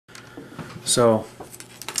So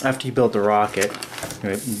after you build the rocket,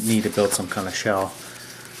 you need to build some kind of shell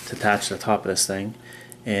to attach to the top of this thing.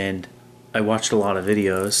 And I watched a lot of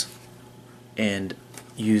videos and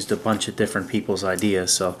used a bunch of different people's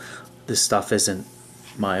ideas, so this stuff isn't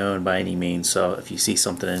my own by any means. So if you see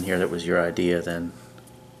something in here that was your idea, then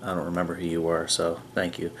I don't remember who you were, so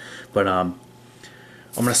thank you. But I'm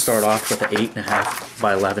going to start off with an 8.5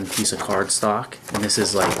 by 11 piece of cardstock, and this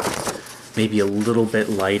is like maybe a little bit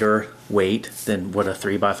lighter weight than what a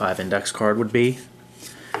 3x5 index card would be.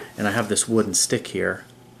 And I have this wooden stick here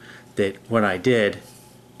that what I did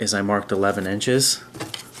is I marked 11 inches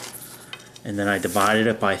and then I divided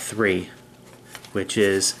it by 3, which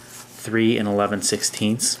is 3 and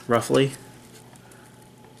 11/16 roughly,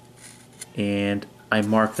 and I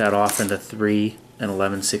marked that off into 3 and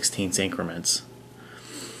 11/16 increments.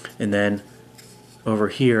 And then over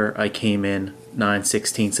here I came in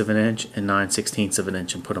 9/16 of an inch and 9/16 of an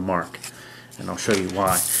inch and put a mark, and I'll show you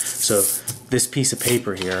why. So this piece of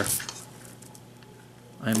paper here,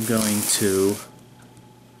 I'm going to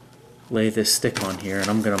lay this stick on here and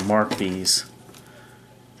I'm going to mark these,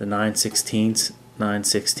 the 9/16,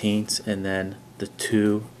 9/16, and then the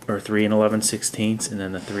 2 or 3 and 11/16, and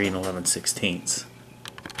then the 3 and 11/16.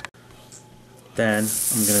 Then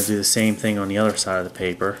I'm going to do the same thing on the other side of the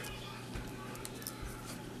paper.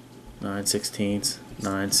 9/16,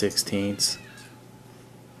 9/16,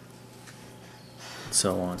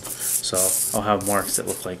 so on. So I'll have marks that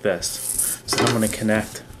look like this. So I'm going to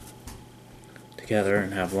connect together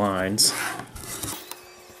and have lines.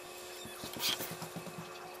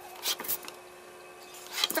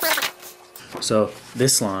 So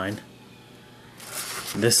this line,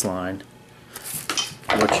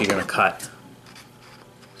 what you're going to cut.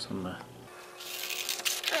 So I'm going to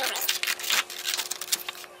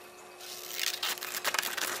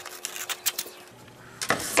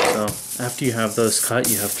after you have those cut,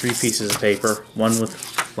 you have 3 pieces of paper, one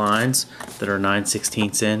with lines that are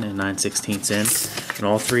 9/16 in and 9/16 in, and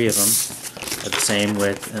all 3 of them are the same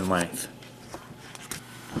width and length.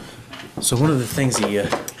 So one of the things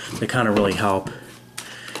that kind of really help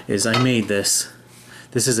is I made this.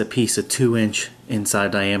 This is a piece of 2-inch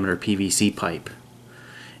inside diameter PVC pipe,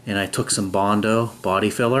 and I took some Bondo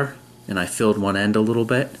body filler and I filled one end a little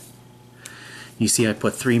bit. You see I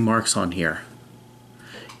put 3 marks on here.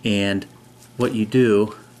 And what you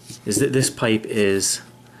do is that this pipe is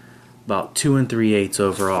about 2 3/8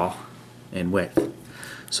 overall in width.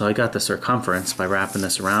 So I got the circumference by wrapping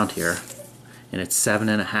this around here, and it's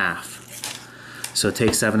 7.5. So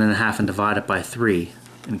take 7.5 and divide it by 3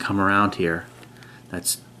 and come around here.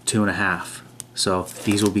 That's 2.5. So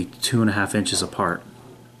these will be 2.5 inches apart,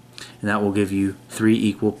 and that will give you 3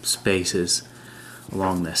 equal spaces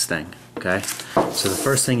along this thing. Okay. So the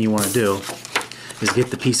first thing you want to do is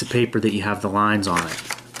get the piece of paper that you have the lines on it.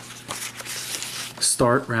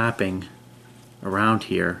 Start wrapping around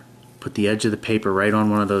here. Put the edge of the paper right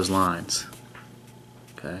on one of those lines.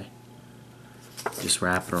 Okay. Just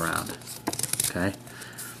wrap it around. Okay.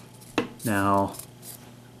 Now,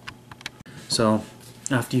 so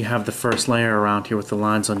after you have the first layer around here with the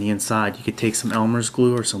lines on the inside, you could take some Elmer's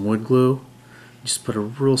glue or some wood glue. Just put a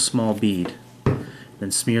real small bead.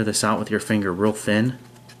 Then smear this out with your finger real thin.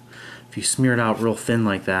 If you smear it out real thin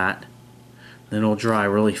like that, then it'll dry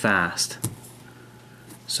really fast,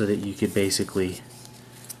 so that you could basically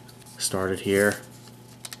start it here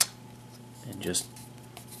and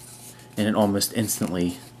it almost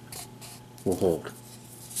instantly will hold.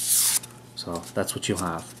 So that's what you'll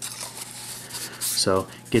have. So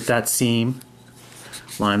get that seam,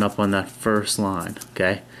 line up on that first line,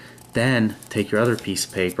 okay? Then take your other piece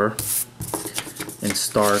of paper and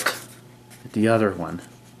start at the other one.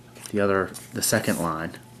 The second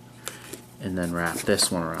line, and then wrap this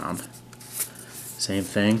one around. Same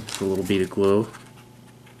thing with a little bead of glue,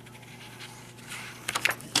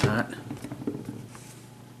 like that,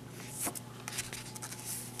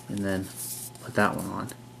 and then put that one on.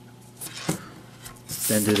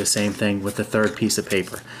 Then do the same thing with the third piece of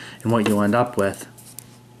paper, and what you'll end up with,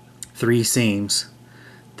 3 seams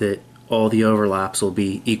that all the overlaps will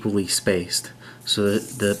be equally spaced, so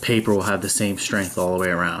that the paper will have the same strength all the way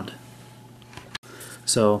around.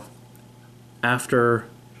 So after,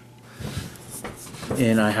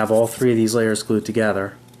 and I have all 3 of these layers glued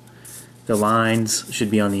together, the lines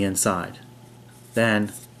should be on the inside.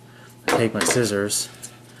 Then I take my scissors,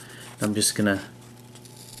 I'm just going to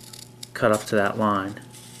cut up to that line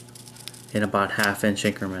in about 1/2 inch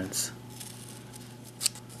increments.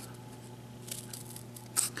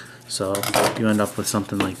 So you end up with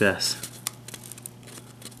something like this.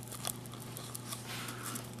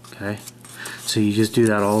 Okay. So you just do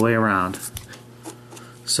that all the way around.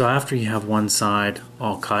 So after you have one side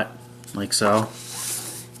all cut, like so,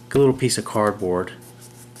 get a little piece of cardboard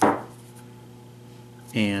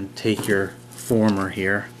and take your former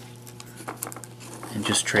here and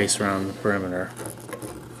just trace around the perimeter.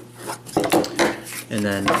 And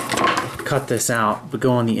then cut this out, but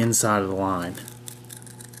go on the inside of the line.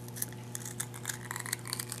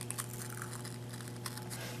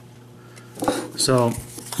 So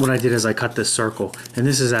what I did is I cut this circle, and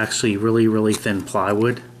this is actually really thin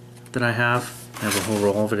plywood that I have. I have a whole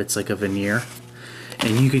roll of it. It's like a veneer.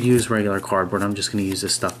 And you could use regular cardboard. I'm just going to use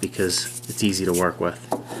this stuff because it's easy to work with.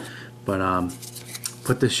 But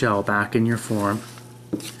put the shell back in your form.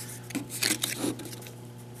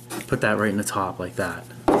 Put that right in the top like that.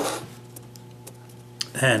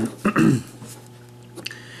 Then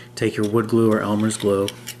take your wood glue or Elmer's glue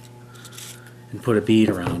and put a bead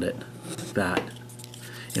around it like that.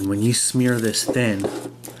 And when you smear this thin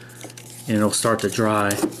and it'll start to dry,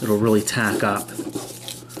 it'll really tack up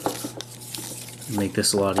and make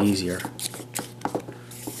this a lot easier.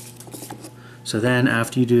 So then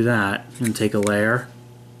after you do that, you're going to take a layer,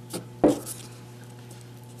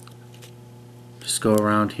 just go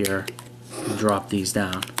around here and drop these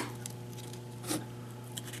down.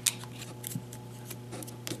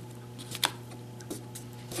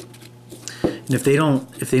 And if they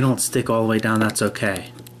don't stick all the way down, that's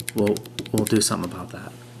okay. We'll do something about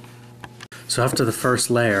that. So after the first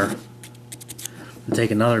layer, I'll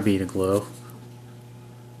take another bead of glue,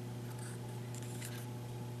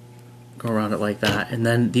 go around it like that, and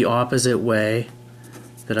then the opposite way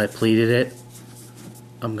that I pleated it,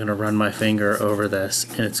 I'm going to run my finger over this,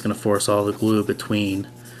 and it's going to force all the glue between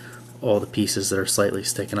all the pieces that are slightly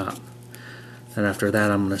sticking up. And after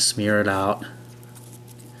that, I'm going to smear it out,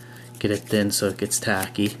 get it thin so it gets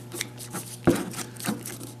tacky,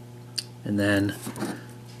 and then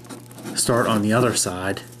start on the other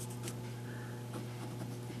side,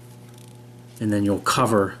 and then you'll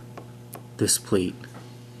cover this pleat.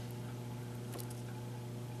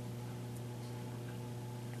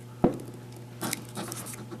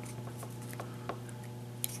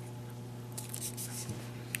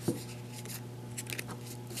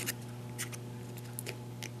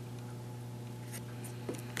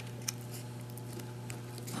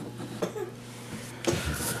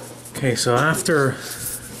 Okay, so after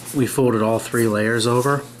we folded all 3 layers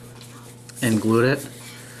over and glued it,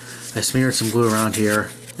 I smeared some glue around here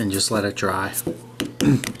and just let it dry.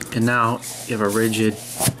 And now you have a rigid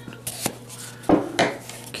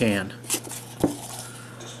can.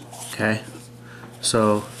 Okay,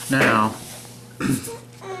 so now we're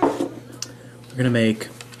gonna make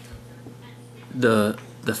the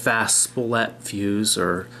fast spoolette fuse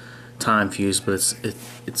or time fuse, but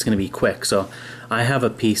it's going to be quick. So I have a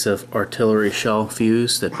piece of artillery shell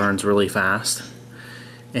fuse that burns really fast,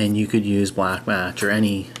 and you could use black match or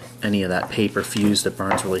any of that paper fuse that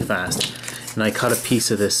burns really fast. And I cut a piece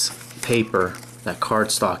of this paper, that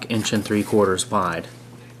cardstock, 1 3/4 wide.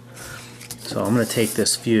 So I'm going to take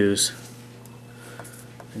this fuse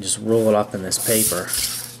and just roll it up in this paper.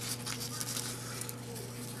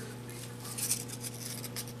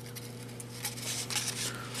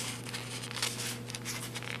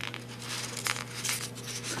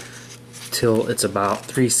 Till it's about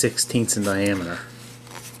 3/16 in diameter.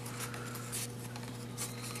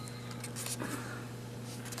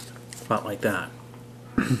 About like that.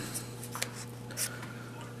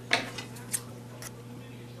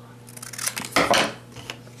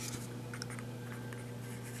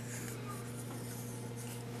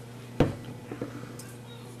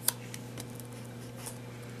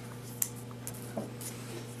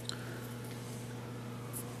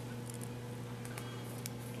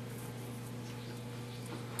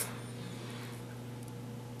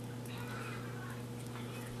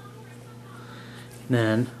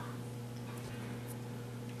 Then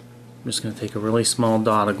I'm just going to take a really small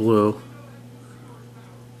dot of glue,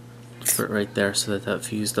 put it right there so that that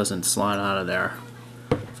fuse doesn't slide out of there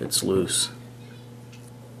if it's loose.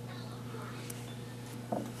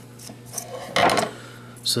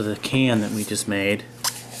 So the can that we just made,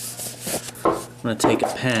 I'm going to take a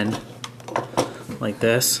pen like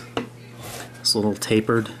this little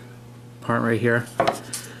tapered part right here.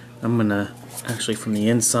 I'm going to actually, from the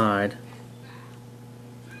inside,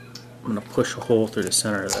 I'm going to push a hole through the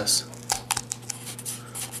center of this.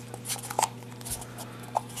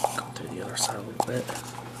 Go through the other side a little bit.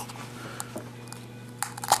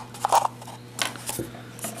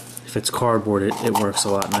 If it's cardboard, it works a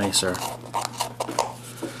lot nicer.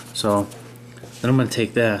 So then I'm going to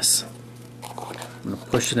take this, I'm going to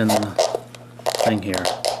push it in the thing here,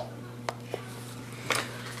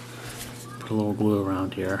 a little glue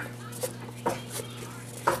around here.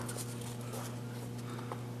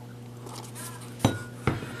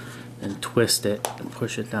 And twist it and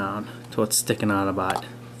push it down till it's sticking out about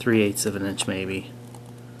 3/8 of an inch maybe.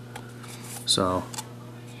 So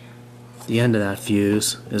the end of that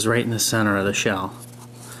fuse is right in the center of the shell,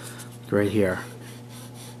 right here.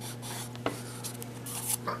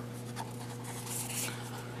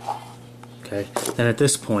 Okay, then at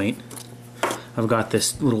this point I've got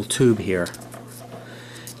this little tube here,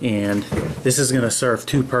 and this is going to serve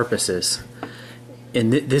two purposes.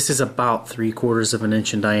 And this is about 3/4 of an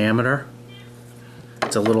inch in diameter.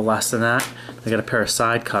 It's a little less than that. I got a pair of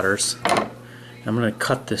side cutters. I'm going to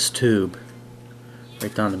cut this tube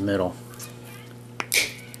right down the middle.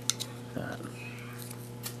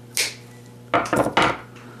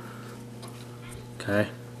 Okay,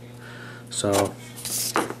 so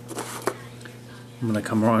I'm going to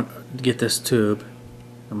come around, get this tube.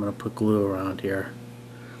 I'm going to put glue around here.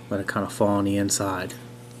 Let it kind of fall on the inside.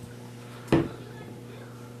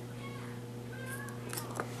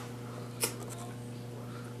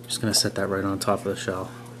 Just going to set that right on top of the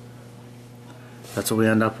shell. That's what we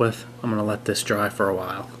end up with. I'm going to let this dry for a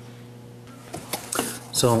while.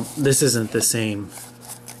 So this isn't the same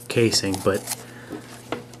casing, but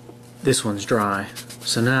this one's dry.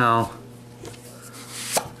 So now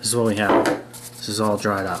this is what we have. This is all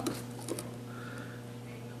dried up.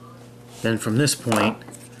 Then from this point,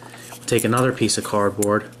 take another piece of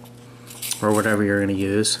cardboard or whatever you're going to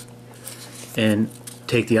use and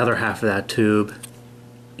take the other half of that tube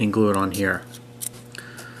and glue it on here.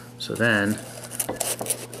 So then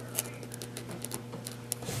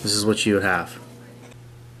this is what you would have.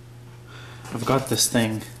 I've got this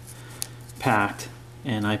thing packed,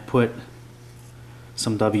 and I put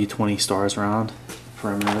some W20 stars around the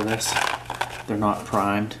perimeter of this. They're not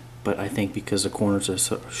primed, but I think because the corners are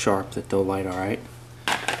so sharp that they'll light alright.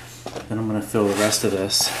 Then I'm going to fill the rest of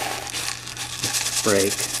this with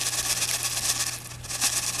brake.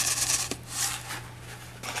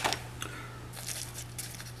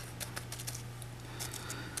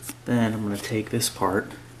 Then I'm going to take this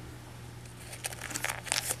part,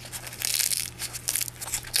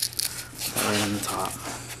 right on the top.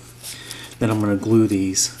 Then I'm going to glue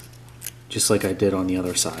these just like I did on the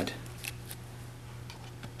other side.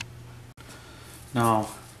 Now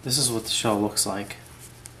this is what the shell looks like,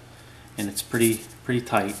 and it's pretty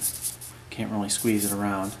tight. Can't really squeeze it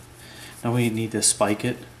around. Now we need to spike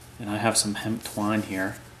it, and I have some hemp twine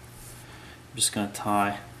here. I'm just going to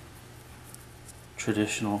tie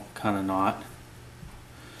traditional kind of knot,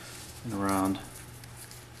 and around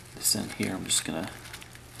this end here I'm just going to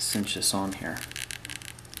cinch this on here.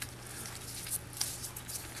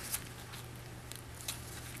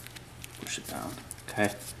 Push it down.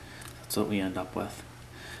 Okay, that's what we end up with.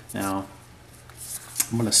 Now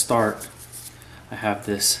I'm going to start. I have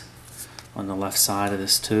this on the left side of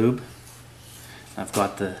this tube. I've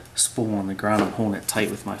got the spool on the ground. I'm holding it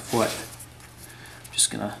tight with my foot. I'm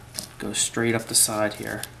just going to go straight up the side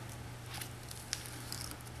here,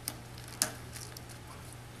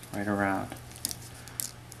 right around.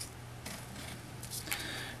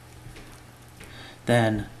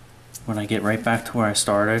 Then when I get right back to where I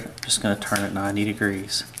started, I'm just going to turn it 90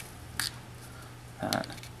 degrees. That.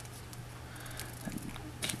 And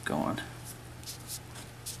keep going.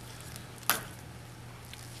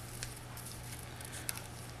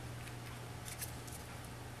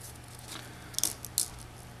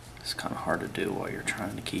 It's kind of hard to do while you're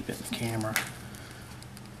trying to keep it in the camera.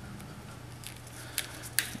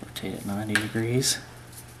 Rotate it 90 degrees.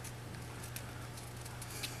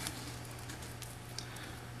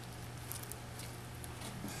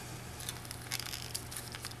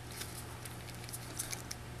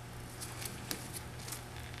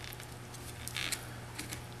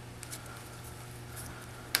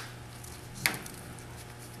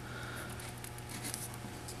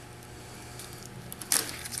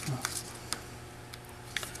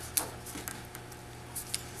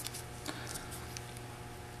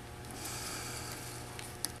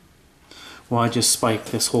 Well, I just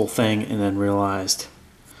spiked this whole thing and then realized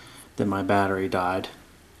that my battery died.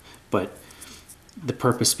 But the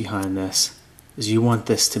purpose behind this is you want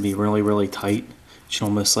this to be really tight. You should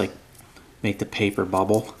almost like make the paper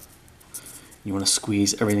bubble. You want to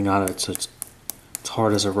squeeze everything out of it so it's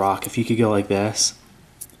hard as a rock. If you could go like this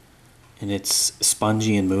and it's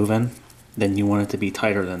spongy and moving, then you want it to be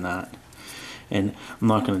tighter than that. And I'm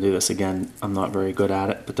not going to do this again. I'm not very good at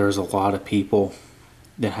it, but there's a lot of people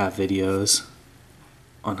that have videos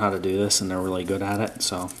on how to do this and they're really good at it,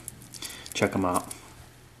 so check them out.